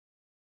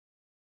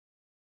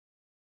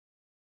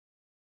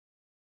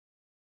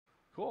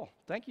Cool.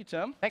 Thank you,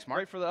 Tim. Thanks, Mark.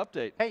 Great for the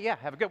update. Hey, yeah,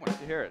 have a good one. Good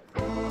to hear it.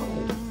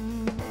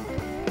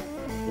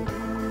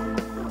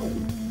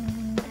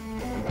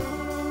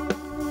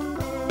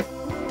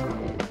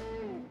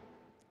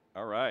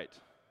 All right.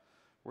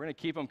 We're going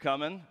to keep them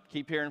coming,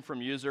 keep hearing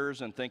from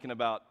users and thinking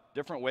about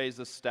different ways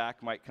this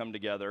stack might come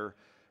together.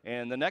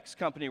 And the next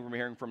company we're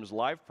hearing from is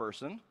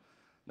LivePerson.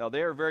 Now,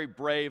 they are a very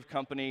brave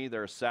company.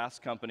 They're a SaaS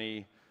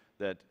company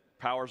that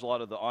powers a lot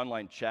of the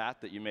online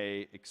chat that you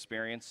may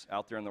experience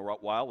out there in the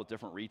wild with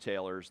different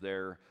retailers.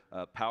 They're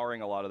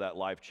powering a lot of that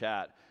live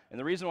chat. And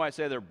the reason why I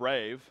say they're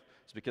brave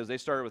is because they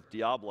started with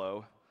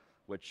Diablo,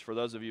 which for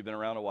those of you who've been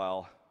around a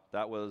while,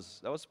 that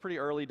was pretty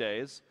early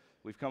days.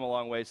 We've come a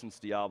long way since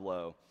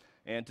Diablo.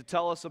 And to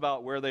tell us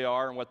about where they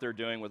are and what they're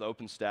doing with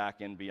OpenStack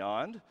and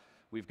beyond,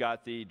 we've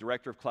got the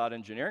Director of Cloud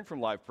Engineering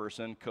from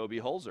LivePerson, Kobe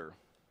Holzer.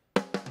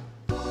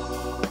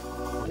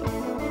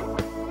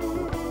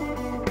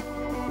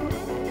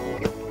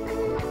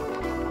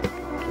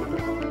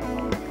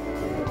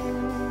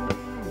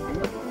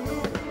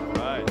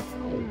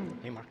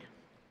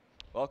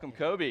 Welcome,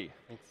 Kobe.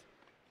 Thanks.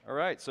 All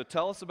right, so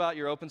tell us about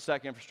your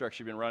OpenStack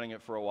infrastructure. You've been running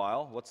it for a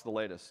while. What's the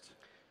latest?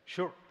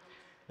 Sure.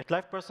 At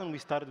LivePerson, we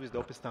started with the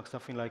OpenStack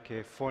something like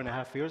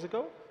 4.5 years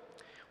ago.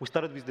 We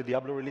started with the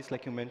Diablo release,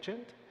 like you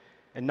mentioned,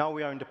 and now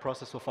we are in the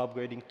process of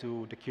upgrading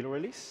to the Killer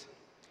release.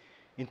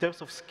 In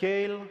terms of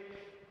scale,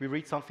 we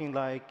reached something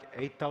like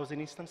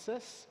 8,000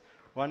 instances,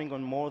 running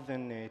on more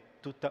than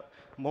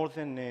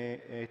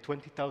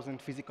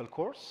 20,000 physical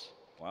cores,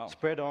 wow,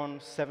 spread on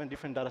 7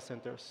 different data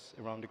centers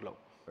around the globe.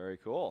 Very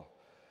cool.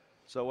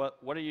 So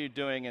what are you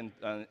doing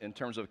in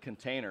terms of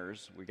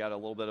containers? We got a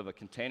little bit of a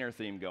container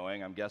theme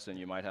going. I'm guessing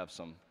you might have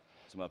some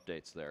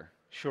updates there.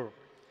 Sure.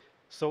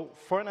 So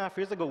 4.5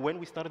 years ago, when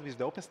we started with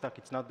the OpenStack,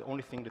 it's not the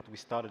only thing that we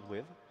started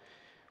with.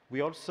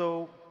 We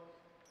also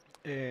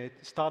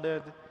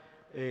started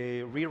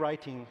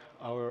rewriting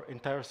our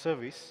entire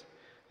service,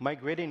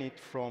 migrating it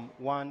from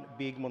one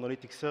big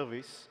monolithic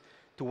service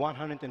to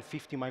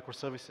 150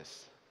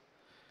 microservices.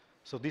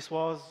 So this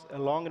was a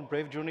long and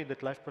brave journey that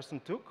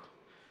LivePerson took,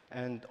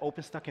 and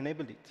OpenStack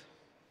enabled it.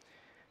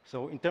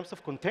 So in terms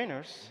of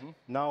containers,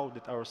 now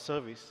that our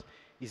service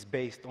is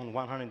based on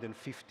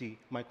 150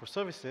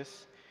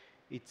 microservices,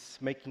 it's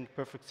making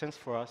perfect sense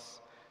for us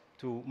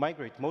to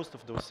migrate most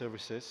of those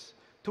services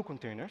to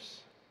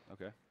containers.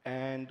 Okay.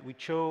 And we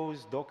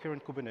chose Docker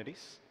and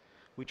Kubernetes,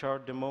 which are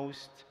the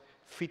most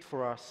fit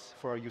for us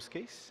for our use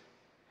case.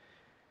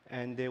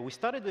 And we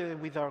started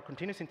with our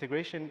continuous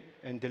integration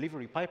and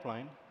delivery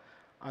pipeline,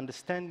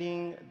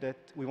 understanding that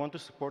we want to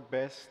support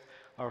best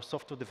our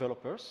software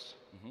developers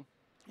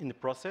in the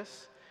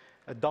process,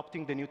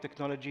 adopting the new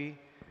technology,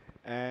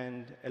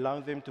 and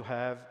allowing them to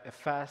have a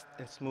fast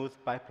and smooth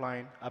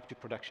pipeline up to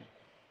production.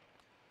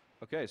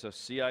 Okay, so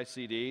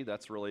CI/CD,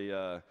 that's really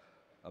a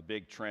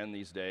big trend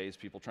these days.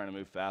 People trying to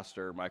move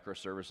faster,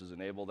 microservices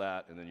enable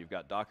that, and then you've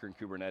got Docker and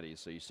Kubernetes,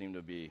 so you seem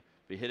to be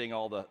hitting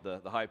all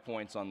the high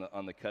points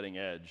on the cutting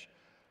edge.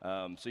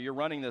 So you're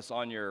running this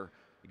on your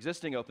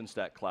existing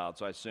OpenStack cloud,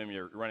 so I assume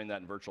you're running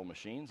that in virtual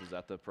machines. Is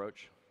that the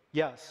approach?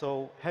 Yeah,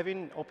 so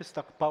having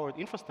OpenStack-powered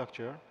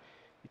infrastructure,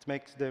 it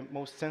makes the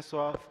most sense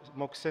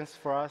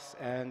for us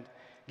and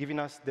giving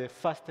us the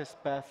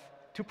fastest path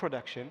to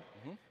production.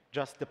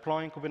 Just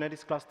deploying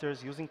Kubernetes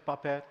clusters using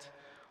Puppet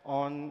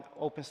on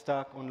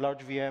OpenStack on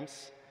large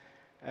VMs,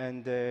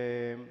 and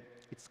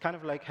it's kind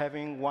of like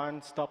having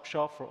one-stop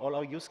shop for all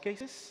our use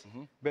cases,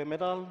 bare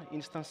metal,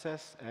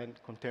 instances, and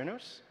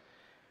containers.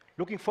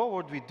 Looking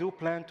forward, we do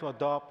plan to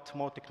adopt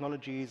more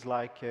technologies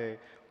like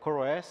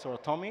CoreOS or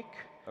Atomic,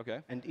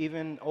 and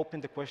even open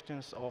the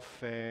questions of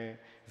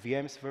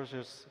VMs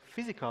versus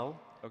physical.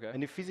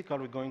 And if physical,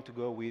 we're going to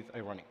go with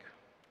Ironic.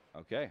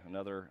 Okay,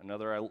 another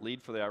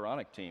lead for the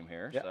Ironic team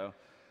here. Yeah.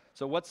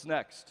 So what's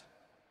next?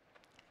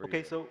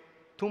 Okay, so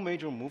 2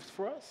 major moves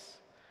for us.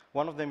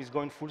 One of them is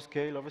going full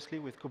scale, obviously,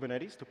 with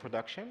Kubernetes to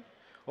production.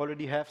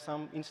 Already have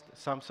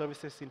some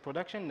services in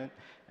production,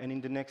 and in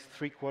the next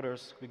 3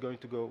 quarters, we're going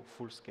to go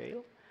full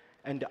scale.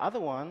 And the other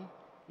one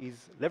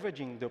is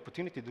leveraging the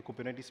opportunity that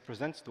Kubernetes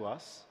presents to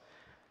us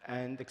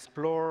and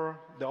explore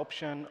the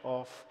option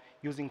of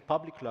using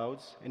public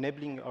clouds,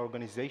 enabling our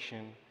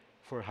organization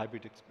for a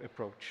hybrid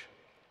approach.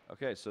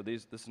 Okay, so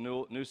this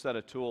new set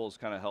of tools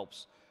kind of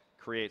helps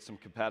create some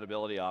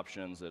compatibility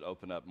options that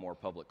open up more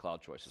public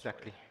cloud choices.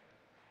 Exactly.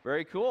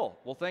 Very cool.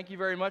 Well, thank you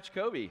very much,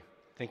 Kobe.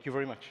 Thank you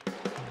very much.